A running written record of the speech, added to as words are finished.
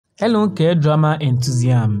Hello K-drama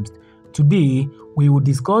enthusiasts. Today, we will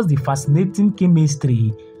discuss the fascinating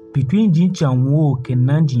chemistry between chang wook and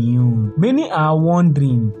hyun. Many are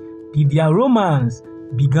wondering, did their romance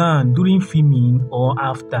begin during filming or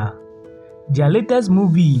after? Their latest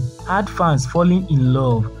movie had fans falling in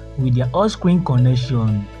love with their off-screen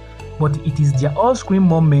connection, but it is their off-screen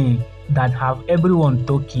moment that have everyone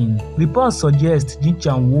talking. Reports suggest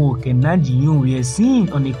chang wook and hyun were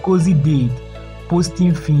seen on a cozy date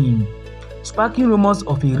posting film, sparking rumors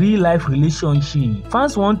of a real-life relationship.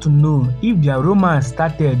 Fans want to know if their romance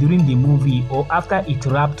started during the movie or after it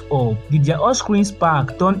wrapped up. Did their off-screen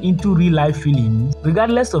spark turn into real-life feelings?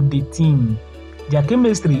 Regardless of the theme, their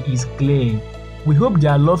chemistry is clear. We hope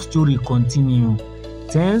their love story continue.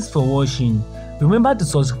 Thanks for watching. Remember to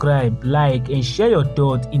subscribe, like, and share your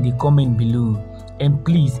thoughts in the comment below. And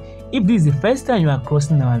please, if this is the first time you are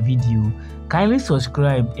crossing our video, kindly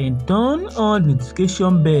subscribe and turn on the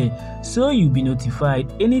notification bell so you'll be notified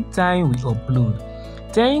anytime we upload.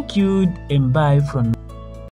 Thank you and bye from